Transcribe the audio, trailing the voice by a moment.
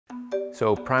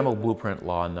So primal blueprint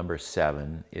law number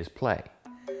 7 is play.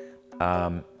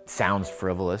 Sounds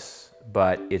frivolous,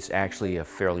 but it's actually a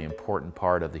fairly important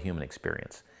part of the human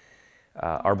experience.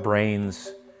 Our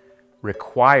brains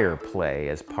require play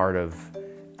as part of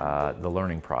the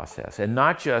learning process, and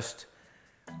not just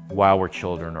while we're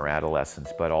children or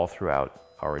adolescents, but all throughout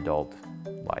our adult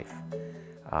life.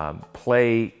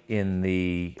 Play in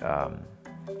the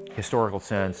historical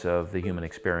sense of the human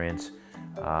experience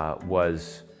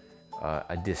was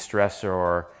a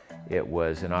distressor. It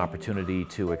was an opportunity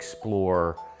to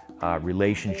explore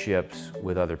relationships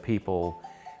with other people.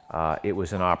 It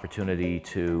was an opportunity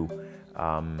to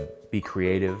be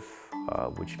creative,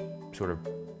 which sort of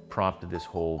prompted this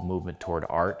whole movement toward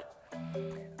art.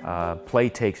 Play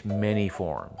takes many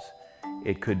forms.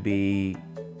 It could be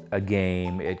a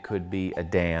game, it could be a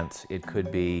dance, it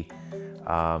could be,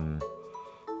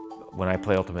 when I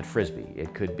play Ultimate Frisbee,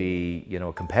 it could be,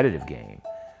 a competitive game.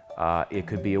 It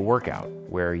could be a workout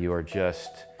where you're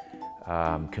just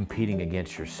competing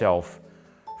against yourself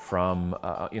from,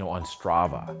 on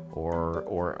Strava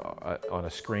or on a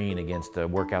screen against a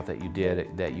workout that you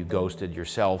did that you ghosted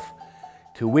yourself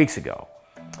 2 weeks ago.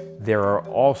 There are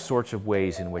all sorts of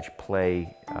ways in which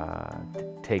play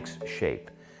takes shape.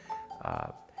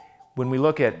 When we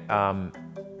look at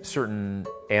certain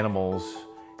animals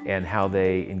and how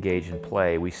they engage in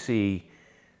play, we see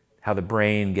how the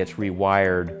brain gets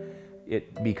rewired.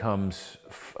 It becomes,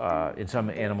 in some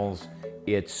animals,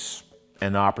 it's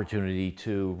an opportunity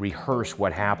to rehearse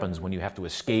what happens when you have to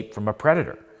escape from a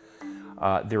predator.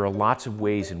 There are lots of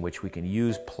ways in which we can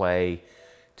use play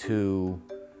to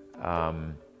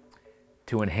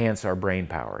enhance our brain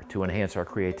power, to enhance our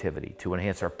creativity, to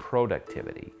enhance our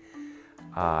productivity.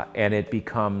 And it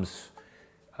becomes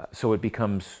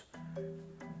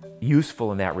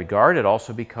useful in that regard. It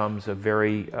also becomes a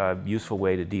very useful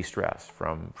way to de-stress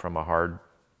from a hard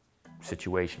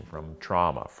situation, from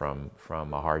trauma, from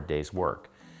a hard day's work.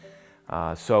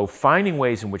 So finding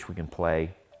ways in which we can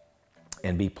play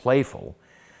and be playful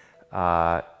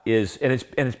is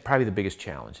probably the biggest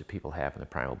challenge that people have in the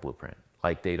primal blueprint.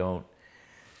 Like they don't,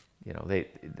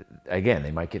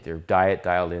 they might get their diet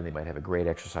dialed in, they might have a great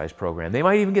exercise program, they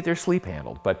might even get their sleep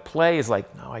handled, but play is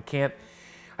like, no, I can't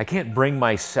bring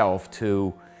myself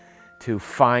to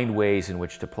find ways in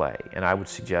which to play. And I would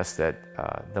suggest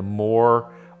that the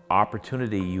more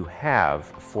opportunity you have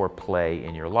for play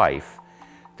in your life,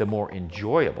 the more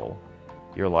enjoyable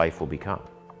your life will become.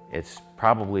 It's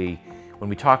probably, when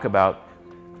we talk about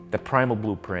the primal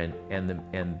blueprint and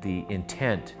the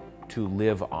intent to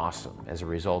live awesome as a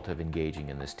result of engaging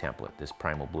in this template, this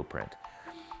primal blueprint,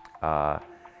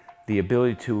 the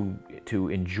ability to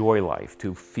enjoy life,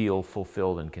 to feel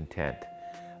fulfilled and content,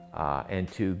 and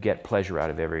to get pleasure out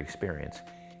of every experience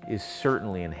is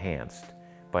certainly enhanced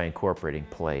by incorporating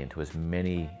play into as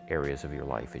many areas of your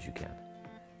life as you can.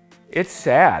 It's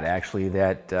sad, actually,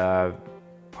 that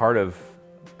part of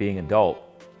being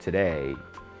adult today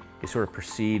is sort of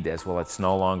perceived as, well, it's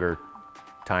no longer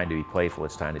time to be playful,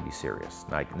 it's time to be serious.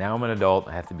 Like, now I'm an adult,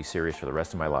 I have to be serious for the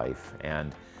rest of my life,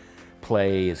 and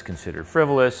play is considered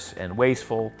frivolous and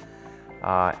wasteful,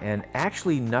 and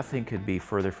actually nothing could be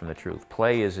further from the truth.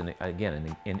 Play is,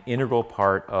 again, an integral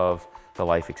part of the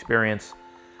life experience,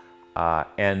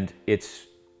 and it's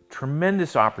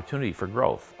tremendous opportunity for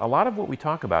growth. A lot of what we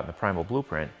talk about in the primal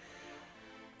blueprint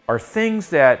are things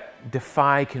that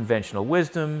defy conventional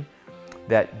wisdom,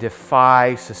 that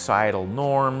defy societal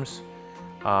norms,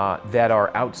 that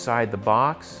are outside the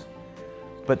box.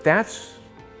 But that's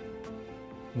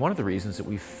one of the reasons that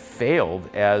we've failed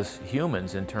as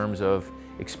humans in terms of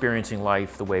experiencing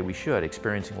life the way we should,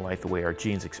 experiencing life the way our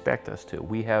genes expect us to.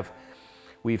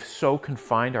 We've so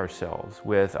confined ourselves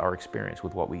with our experience,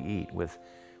 with what we eat, with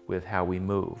how we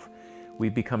move.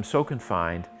 We've become so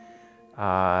confined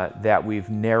that we've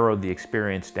narrowed the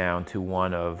experience down to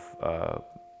one of,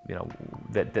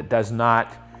 that does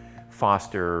not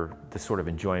foster the sort of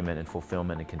enjoyment and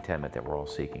fulfillment and contentment that we're all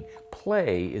seeking.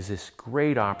 Play is this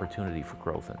great opportunity for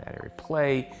growth in that area.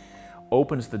 Play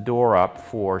opens the door up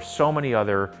for so many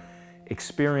other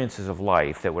experiences of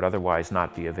life that would otherwise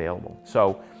not be available.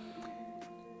 So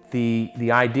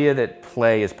the idea that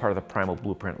play is part of the primal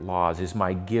blueprint laws is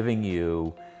my giving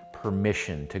you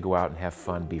permission to go out and have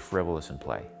fun, be frivolous, and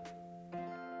play.